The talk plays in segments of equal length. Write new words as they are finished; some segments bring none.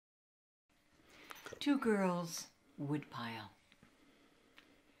to Girls Woodpile.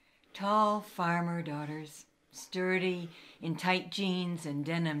 Tall farmer daughters, sturdy in tight jeans and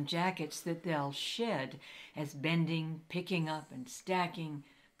denim jackets that they'll shed as bending, picking up and stacking,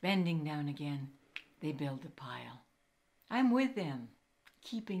 bending down again, they build the pile. I'm with them,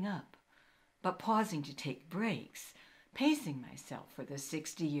 keeping up, but pausing to take breaks, pacing myself for the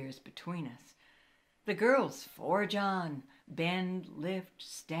 60 years between us. The girls forge on, bend, lift,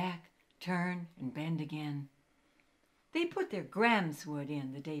 stack, turn, and bend again. They put their grams wood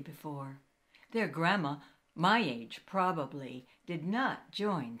in the day before. Their grandma, my age probably, did not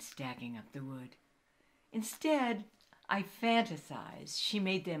join stacking up the wood. Instead, I fantasize she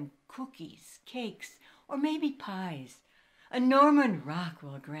made them cookies, cakes, or maybe pies. A Norman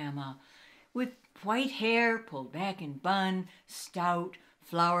Rockwell grandma, with white hair pulled back in bun, stout,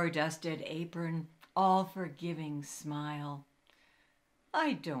 flour-dusted apron, all-forgiving smile.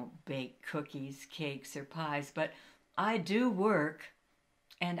 I don't bake cookies, cakes, or pies, but I do work,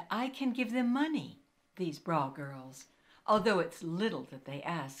 and I can give them money, these bra girls, although it's little that they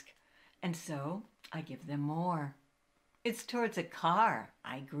ask, and so I give them more. It's towards a car,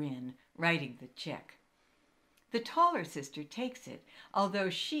 I grin, writing the check. The taller sister takes it, although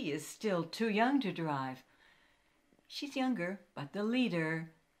she is still too young to drive. She's younger, but the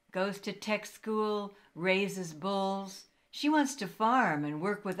leader, goes to tech school, raises bulls. She wants to farm and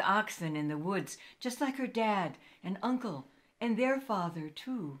work with oxen in the woods, just like her dad and uncle and their father,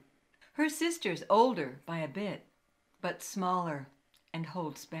 too. Her sister's older by a bit, but smaller and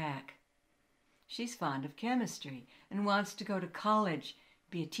holds back. She's fond of chemistry and wants to go to college,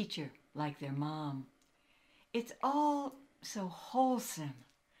 be a teacher like their mom. It's all so wholesome.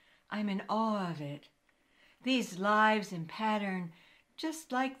 I'm in awe of it. These lives in pattern,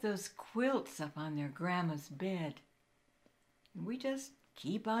 just like those quilts up on their grandma's bed. We just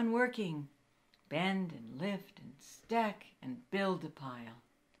keep on working, bend and lift and stack and build a pile.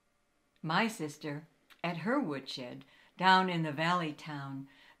 My sister, at her woodshed down in the valley town,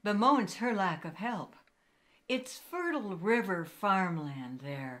 bemoans her lack of help. It's fertile river farmland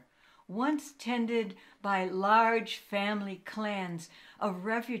there, once tended by large family clans of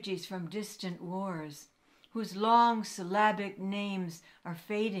refugees from distant wars, whose long syllabic names are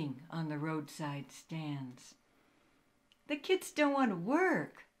fading on the roadside stands. The kids don't want to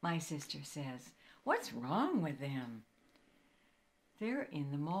work, my sister says. What's wrong with them? They're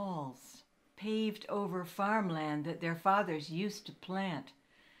in the malls, paved over farmland that their fathers used to plant.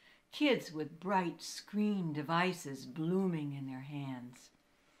 Kids with bright screen devices blooming in their hands.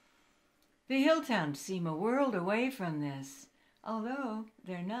 The Hilltowns seem a world away from this, although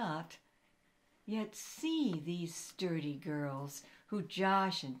they're not. Yet see these sturdy girls who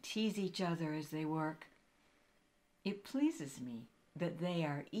josh and tease each other as they work. It pleases me that they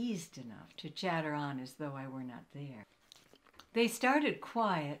are eased enough to chatter on as though I were not there. They started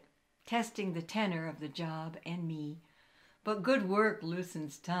quiet, testing the tenor of the job and me, but good work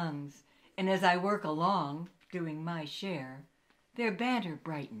loosens tongues, and as I work along, doing my share, their banter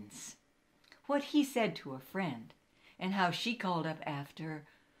brightens. What he said to a friend, and how she called up after,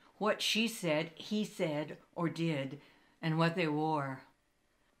 what she said, he said, or did, and what they wore.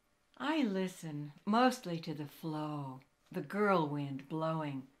 I listen mostly to the flow, the girl wind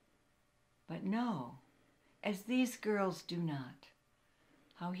blowing, but know, as these girls do not,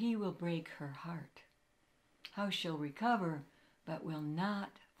 how he will break her heart, how she'll recover, but will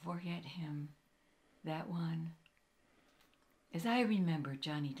not forget him, that one. As I remember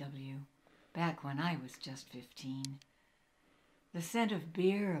Johnny W., back when I was just 15, the scent of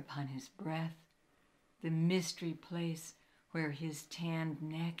beer upon his breath, the mystery place where his tanned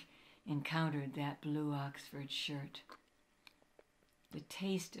neck encountered that blue Oxford shirt. The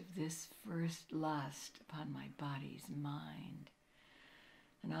taste of this first lust upon my body's mind.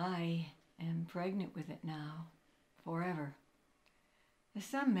 And I am pregnant with it now, forever. As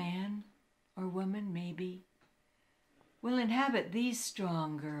some man or woman, maybe, will inhabit these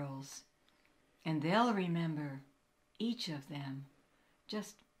strong girls, and they'll remember, each of them,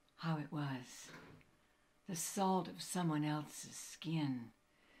 just how it was. The salt of someone else's skin,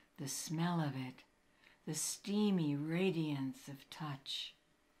 the smell of it, the steamy radiance of touch,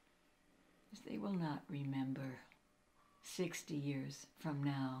 as they will not remember 60 years from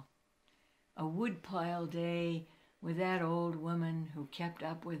now. A woodpile day with that old woman who kept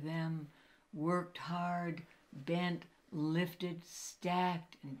up with them, worked hard, bent, lifted,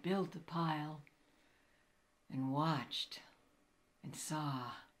 stacked, and built the pile, and watched and saw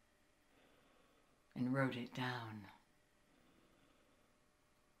and wrote it down.